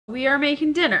We are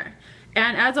making dinner,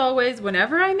 and as always,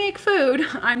 whenever I make food,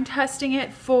 I'm testing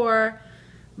it for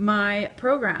my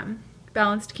program,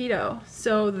 Balanced Keto.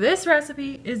 So this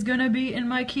recipe is gonna be in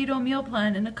my keto meal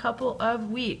plan in a couple of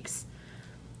weeks.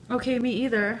 Okay, me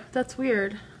either. That's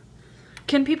weird.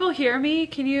 Can people hear me?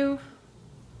 Can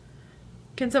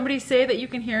somebody say that you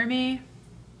can hear me?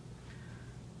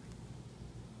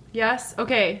 Yes?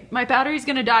 Okay, my battery's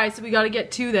gonna die, so we gotta get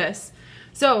to this.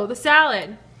 So the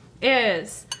salad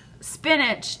is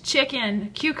spinach,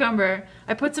 chicken, cucumber.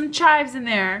 I put some chives in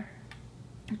there.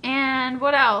 And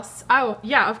what else? Oh,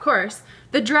 yeah, of course.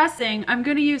 The dressing, I'm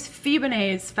gonna use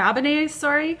Fabonnaise,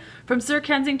 from Sir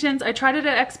Kensington's. I tried it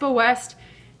at Expo West.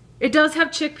 It does have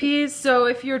chickpeas, so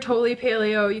if you're totally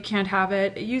paleo, you can't have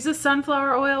it. It uses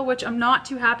sunflower oil, which I'm not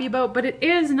too happy about, but it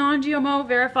is non-GMO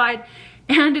verified,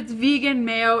 and it's vegan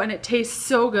mayo, and it tastes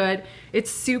so good.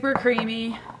 It's super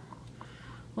creamy.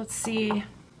 Let's see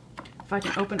if I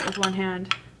can open it with one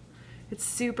hand. It's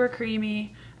super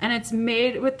creamy, and it's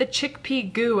made with the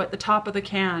chickpea goo at the top of the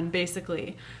can,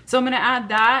 basically. So I'm gonna add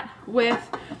that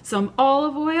with some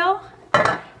olive oil,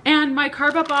 and my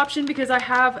carb up option, because I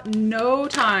have no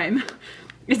time,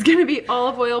 is gonna be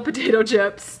olive oil potato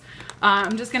chips.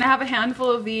 I'm just gonna have a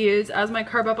handful of these as my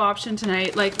carb up option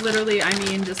tonight. Like literally, I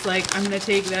mean, just like, I'm gonna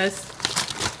take this,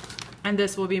 and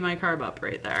this will be my carb up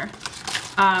right there.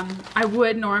 I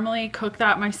would normally cook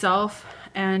that myself,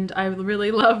 and I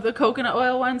really love the coconut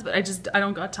oil ones, but I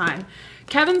don't got time.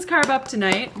 Kevin's carb up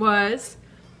tonight was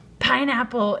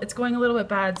pineapple. It's going a little bit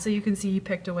bad, so you can see he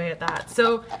picked away at that.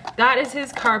 So that is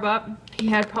his carb up. He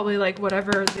had probably like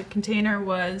whatever the container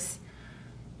was,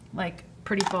 like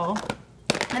pretty full.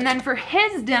 And then for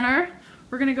his dinner,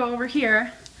 we're gonna go over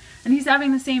here, and he's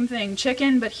having the same thing,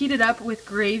 chicken, but heated up with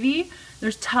gravy.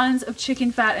 There's tons of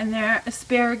chicken fat in there,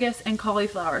 asparagus, and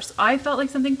cauliflower. So I felt like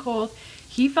something cold.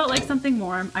 He felt like something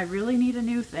warm. I really need a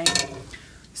new thing.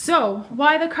 So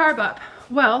why the carb up?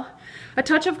 Well, a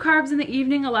touch of carbs in the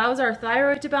evening allows our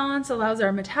thyroid to balance, allows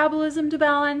our metabolism to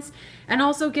balance, and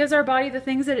also gives our body the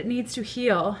things that it needs to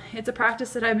heal. It's a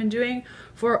practice that I've been doing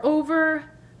for over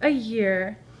a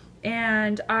year,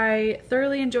 and I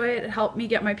thoroughly enjoy it. It helped me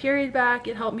get my period back.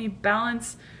 It helped me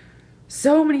balance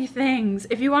so many things.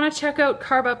 If you want to check out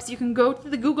carb ups, you can go to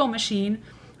the Google machine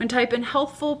and type in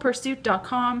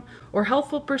healthfulpursuit.com or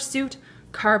Healthful Pursuit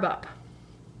carb up,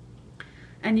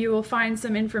 and you will find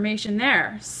some information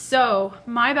there. So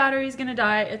my battery is gonna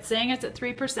die. It's saying it's at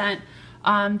 3%.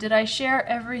 Did I share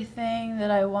everything that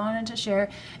I wanted to share?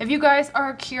 If you guys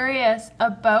are curious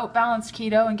about balanced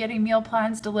keto and getting meal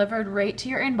plans delivered right to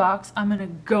your inbox, I'm gonna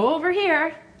go over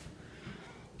here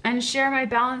and share my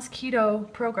balanced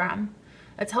keto program.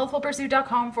 It's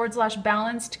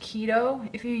healthfulpursuit.com/balanced keto.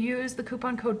 If you use the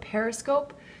coupon code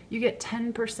Periscope, you get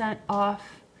 10%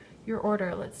 off your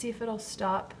order. Let's see if it'll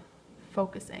stop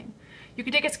focusing. You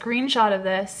can take a screenshot of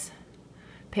this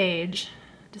page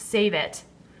to save it.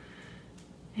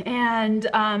 And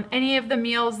any of the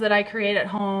meals that I create at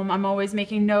home, I'm always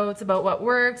making notes about what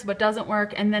works, what doesn't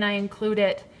work, and then I include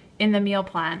it in the meal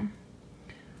plan.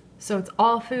 So it's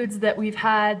all foods that we've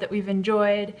had, that we've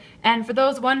enjoyed. And for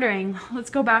those wondering, let's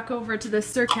go back over to the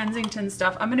Sir Kensington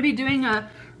stuff. I'm gonna be doing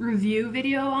a review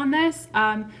video on this.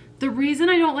 The reason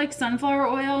I don't like sunflower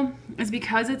oil is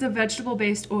because it's a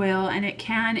vegetable-based oil, and it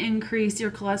can increase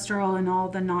your cholesterol in all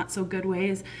the not so good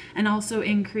ways, and also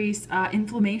increase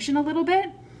inflammation a little bit.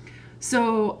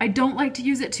 So I don't like to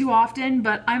use it too often,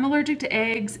 but I'm allergic to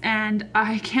eggs and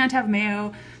I can't have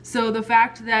mayo. So the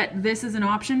fact that this is an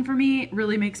option for me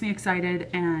really makes me excited,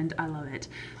 and I love it.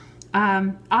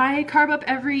 I carb up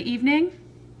every evening,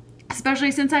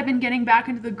 especially since I've been getting back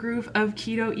into the groove of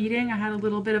keto eating. I had a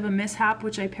little bit of a mishap,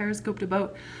 which I periscoped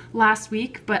about last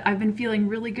week, but I've been feeling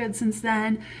really good since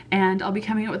then, and I'll be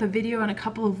coming out with a video in a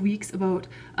couple of weeks about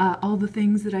all the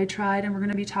things that I tried, and we're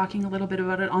going to be talking a little bit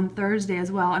about it on Thursday as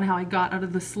well, and how I got out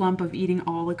of the slump of eating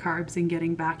all the carbs and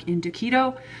getting back into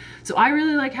keto. So I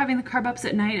really like having the carb ups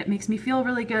at night. It makes me feel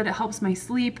really good. It helps my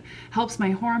sleep, helps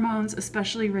my hormones,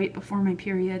 especially right before my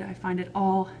period. I find it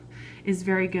all is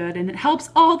very good, and it helps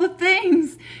all the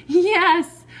things.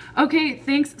 Yes. Okay,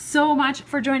 thanks so much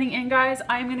for joining in, guys.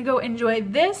 I'm gonna go enjoy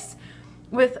this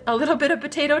with a little bit of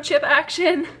potato chip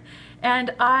action,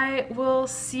 and I will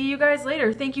see you guys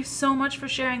later. Thank you so much for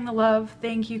sharing the love.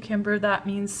 Thank you, Kimber. That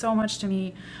means so much to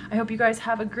me. I hope you guys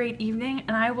have a great evening,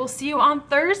 and I will see you on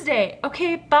Thursday.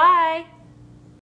 Okay, bye.